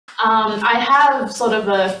I have sort of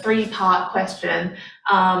a three-part question.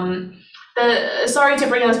 Sorry to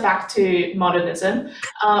bring us back to modernism.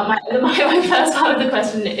 My first part of the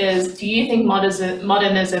question is, do you think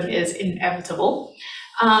modernism is inevitable?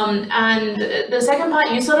 And the second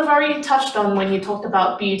part, you sort of already touched on when you talked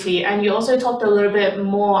about beauty, and you also talked a little bit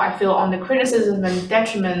more, I feel, on the criticism and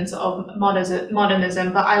detriments of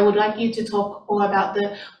modernism, but I would like you to talk more about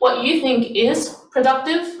what you think is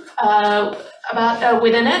productive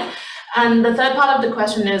within it. And the third part of the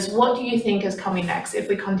question is, what do you think is coming next if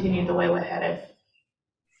we continue the way we're headed?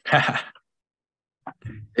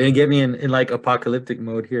 And get me in like apocalyptic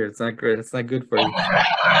mode here. It's not great. It's not good for you.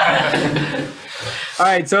 All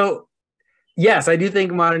right. So yes, I do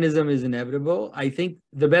think modernism is inevitable. I think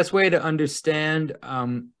the best way to understand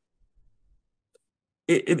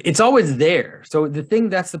it's always there. So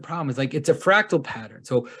that's the problem, is like it's a fractal pattern.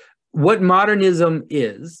 So what modernism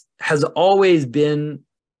has always been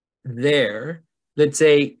there, let's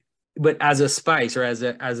say, but as a spice or as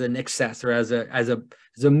an excess or as a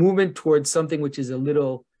movement towards something which is a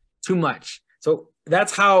little too much. So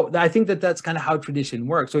that's how I think that's kind of how tradition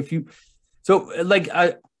works. And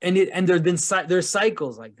there's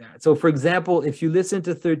cycles like that. So for example, if you listen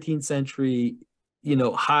to 13th century,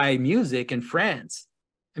 high music in France,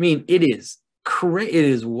 I mean, it is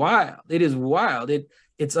wild. It is wild.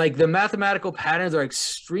 It's like the mathematical patterns are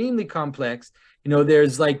extremely complex.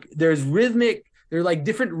 There's rhythmic, there are like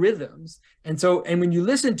different rhythms. And when you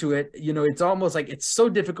listen to it, it's almost like it's so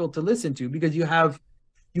difficult to listen to, because you have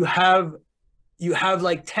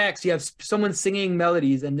like text, you have someone singing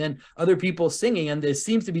melodies and then other people singing, and there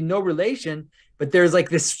seems to be no relation, but there's like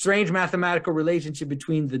this strange mathematical relationship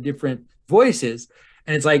between the different voices.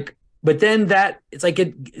 And it's like, but then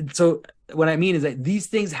so what I mean is that these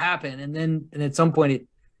things happen, and at some point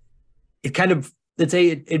it kind of, let's say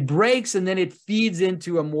it breaks, and then it feeds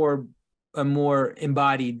into a more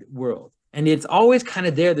embodied world. And it's always kind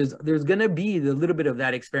of there. There's going to be a little bit of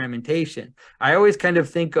that experimentation. I always kind of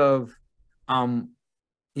think of,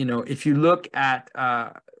 if you look at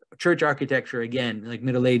church architecture, again, like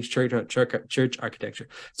Middle Age church architecture.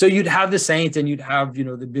 So you'd have the saints, and you'd have,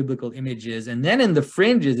 the biblical images. And then in the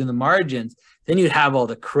fringes, in the margins, then you'd have all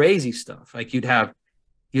the crazy stuff. Like you'd have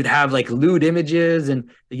like lewd images and,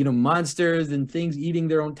 monsters and things eating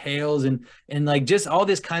their own tails, and like just all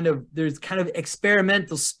this there's kind of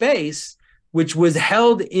experimental space which was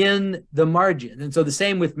held in the margin. And so the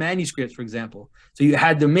same with manuscripts, for example. So you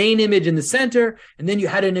had the main image in the center, and then you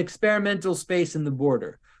had an experimental space in the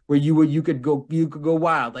border where you could go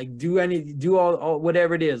wild, like do all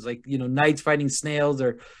whatever it is, like, knights fighting snails,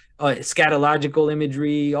 or scatological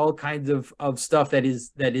imagery, all kinds of stuff that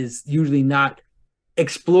is usually not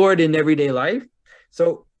explored in everyday life.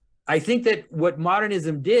 So I think that what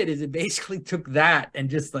modernism did is it basically took that and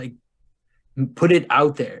just like put it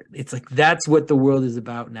out there. It's like, that's what the world is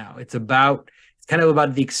about now. It's kind of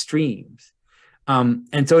about the extremes.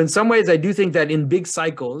 And so in some ways, I do think that in big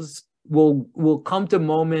cycles, we'll come to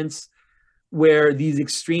moments where these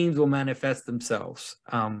extremes will manifest themselves.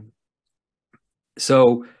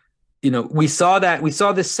 We saw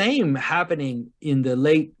the same happening in the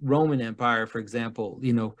late Roman Empire, for example,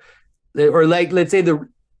 or like, let's say the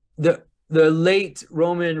late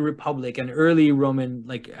Roman Republic and early Roman,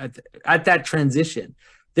 like at that transition,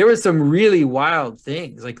 there were some really wild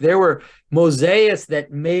things. Like there were mosaics that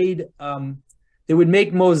they would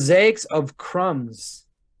make mosaics of crumbs.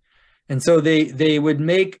 And so they would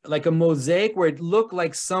make like a mosaic where it looked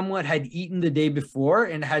like someone had eaten the day before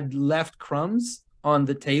and had left crumbs on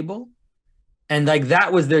the table. And like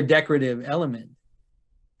that was their decorative element.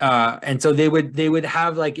 And so they would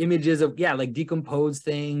have like images of, like decomposed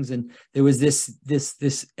things. And there was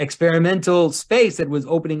this experimental space that was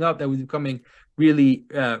opening up that was becoming really,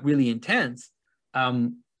 really intense.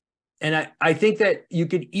 And I think that you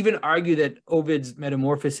could even argue that Ovid's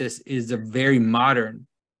Metamorphosis is a very modern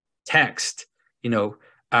text,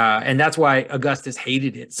 and that's why Augustus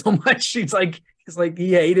hated it so much. It's like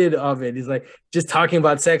he hated Ovid. He's like just talking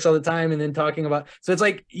about sex all the time, and then talking about, so it's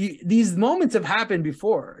like these moments have happened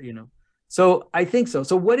before, so I think so.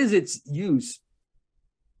 So what is its use?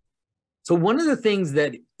 So one of the things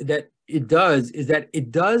that it does is that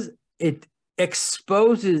it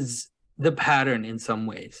exposes the pattern in some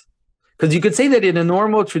ways, because you could say that in a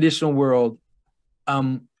normal traditional world,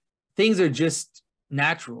 things are just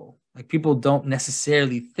natural. Like people don't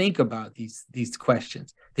necessarily think about these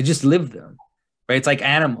questions. They just live them, right? It's like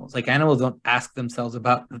animals. Like animals don't ask themselves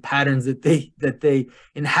about the patterns that they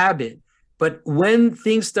inhabit. But when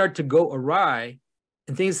things start to go awry,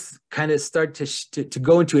 and things kind of start to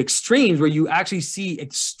go into extremes where you actually see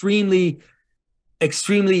extremely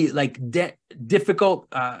extremely like difficult,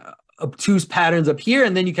 obtuse patterns up here,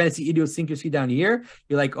 and then you kind of see idiosyncrasy down here.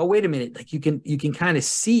 You're like, oh, wait a minute, like you can kind of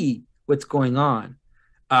see what's going on.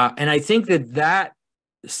 And I think that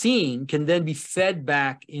seeing can then be fed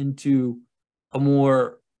back into a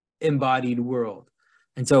more embodied world.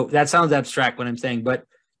 And so that sounds abstract what I'm saying, but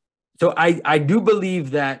so I do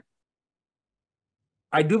believe that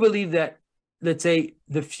let's say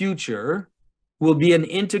the future will be an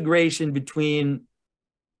integration between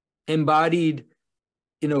embodied,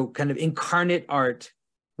 kind of incarnate art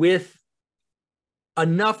with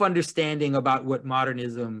enough understanding about what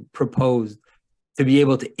modernism proposed to be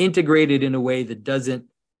able to integrate it in a way that doesn't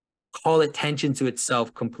call attention to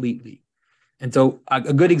itself completely. And so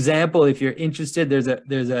a good example, if you're interested, there's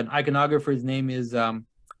an iconographer. His name is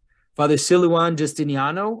Father Siluan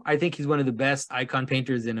Justiniano. I think he's one of the best icon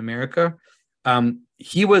painters in America.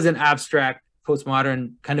 He was an abstract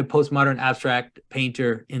postmodern abstract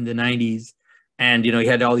painter in the 90s. And, he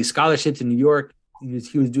had all these scholarships in New York.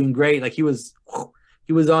 He was doing great. Like he was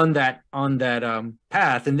on that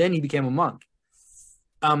path. And then he became a monk.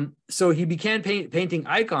 So he began painting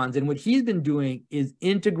icons, and what he's been doing is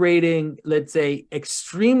integrating, let's say,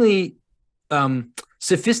 extremely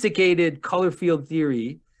sophisticated color field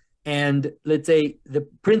theory and, let's say, the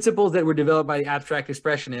principles that were developed by the abstract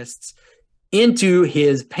expressionists into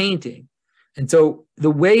his painting. And so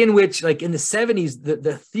the way in which, like in the 70s,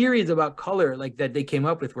 the theories about color like that they came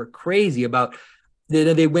up with were crazy. About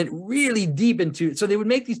they went really deep into, so they would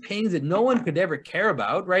make these paintings that no one could ever care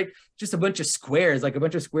about, right? Just a bunch of squares, like a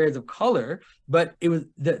bunch of squares of color. But it was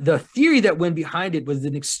the theory that went behind it was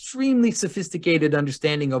an extremely sophisticated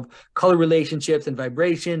understanding of color relationships and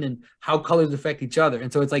vibration and how colors affect each other.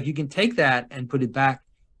 And so it's like you can take that and put it back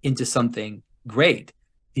into something great.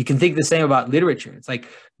 You can think the same about literature. It's like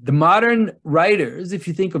the modern writers, if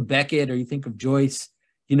you think of Beckett or you think of Joyce,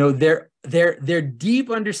 their deep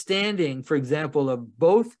understanding, for example, of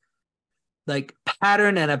both like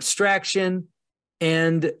pattern and abstraction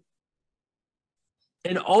and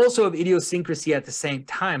also of idiosyncrasy at the same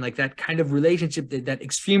time, like that kind of relationship, that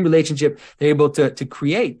extreme relationship they're able to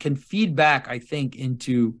create can feed back, I think,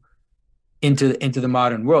 into the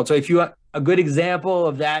modern world. So if you a good example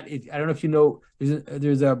of that, I don't know if you know,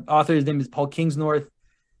 there's an author, his name is Paul Kingsnorth.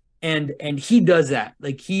 And he does that.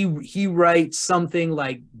 Like he writes something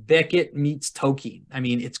like Beckett meets Tolkien. I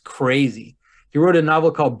mean, it's crazy. He wrote a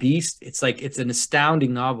novel called Beast. It's an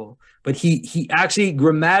astounding novel. But he actually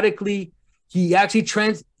grammatically, he actually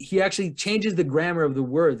changes the grammar of the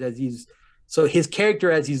words so his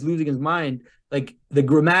character, as he's losing his mind, like the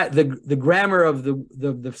grammar of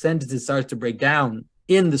the sentences starts to break down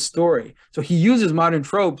in the story. So he uses modern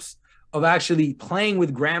tropes of actually playing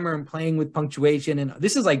with grammar and playing with punctuation. And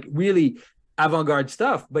this is like really avant-garde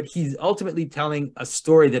stuff, but he's ultimately telling a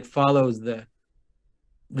story that follows the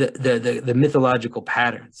mythological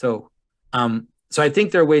pattern. So I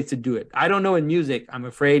think there are ways to do it. I don't know in music. I'm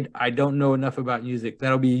afraid I don't know enough about music.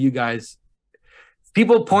 That'll be you guys.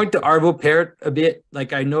 People point to Arvo Pärt a bit.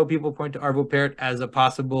 Like I know people point to Arvo Pärt as a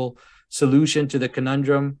possible solution to the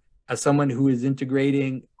conundrum, as someone who is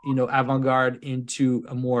integrating avant-garde into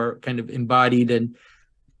a more kind of embodied and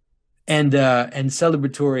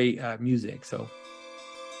celebratory music. So